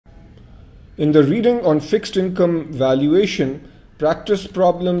In the reading on fixed income valuation, practice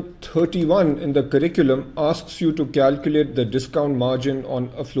problem 31 in the curriculum asks you to calculate the discount margin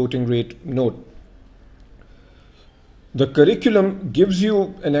on a floating rate note. The curriculum gives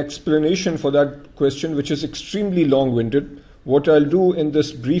you an explanation for that question, which is extremely long-winded. What I'll do in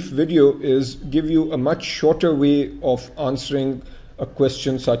this brief video is give you a much shorter way of answering a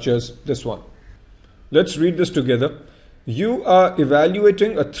question such as this one. Let's read this together. You are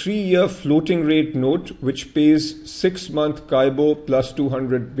evaluating a 3-year floating rate note which pays 6-month CIBOR plus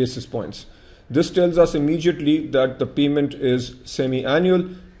 200 basis points. This tells us immediately that the payment is semi-annual,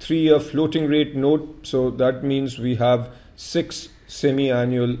 3-year floating rate note, so that means we have 6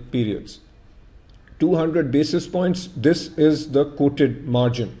 semi-annual periods. 200 basis points, this is the quoted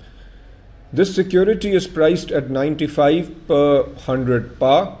margin. This security is priced at 95 per 100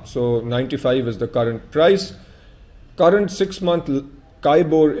 par, so 95 is the current price. Current 6-month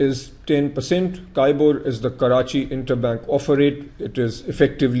CIBOR is 10%. CIBOR is the Karachi interbank offer rate. It is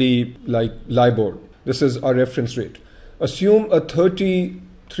effectively like LIBOR. This is our reference rate. Assume a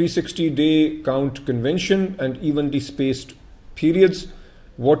 360-day count convention and evenly spaced periods.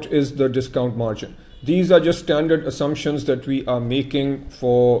 What is the discount margin? These are just standard assumptions that we are making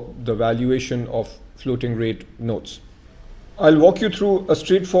for the valuation of floating rate notes. I'll walk you through a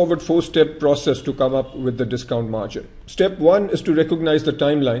straightforward 4-step process to come up with the discount margin. Step 1 is to recognize the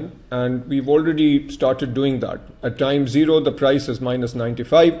timeline, and we've already started doing that. At time 0, the price is minus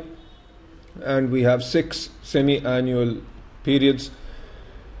 95, and we have 6 semi-annual periods.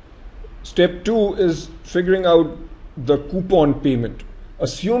 Step 2 is figuring out the coupon payment.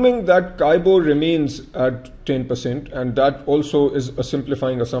 Assuming that CIBOR remains at 10%, and that also is a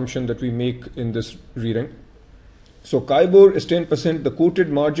simplifying assumption that we make in this reading. So CIBOR is 10%, the quoted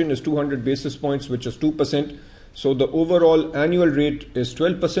margin is 200 basis points, which is 2%. So the overall annual rate is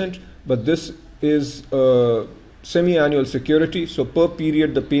 12%, but this is a semi-annual security. So per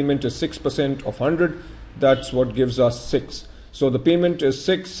period, the payment is 6% of 100. That's what gives us 6. So the payment is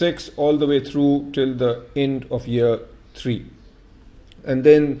 6 all the way through till the end of year 3. And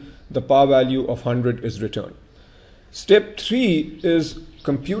then the par value of 100 is returned. Step 3 is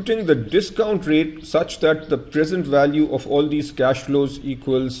computing the discount rate such that the present value of all these cash flows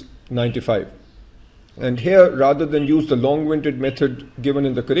equals 95. And here, rather than use the long-winded method given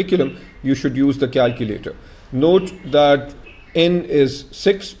in the curriculum, you should use the calculator. Note that N is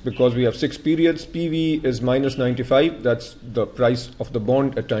 6 because we have 6 periods. PV is minus 95. That's the price of the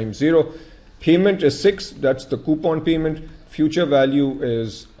bond at time 0. Payment is 6. That's the coupon payment. Future value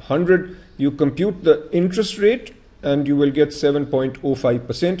is 100. You compute the interest rate and you will get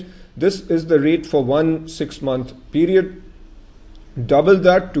 7.05%. This is the rate for one 6-month period. Double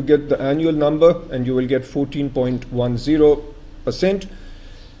that to get the annual number and you will get 14.10%.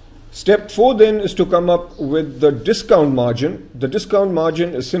 Step 4 then is to come up with the discount margin. The discount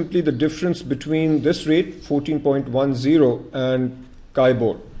margin is simply the difference between this rate, 14.10, and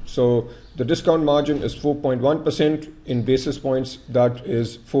CIBOR. So the discount margin is 4.1% in basis points. That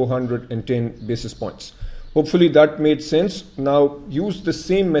is 410 basis points. Hopefully that made sense. Now use the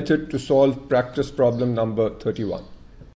same method to solve practice problem number 31.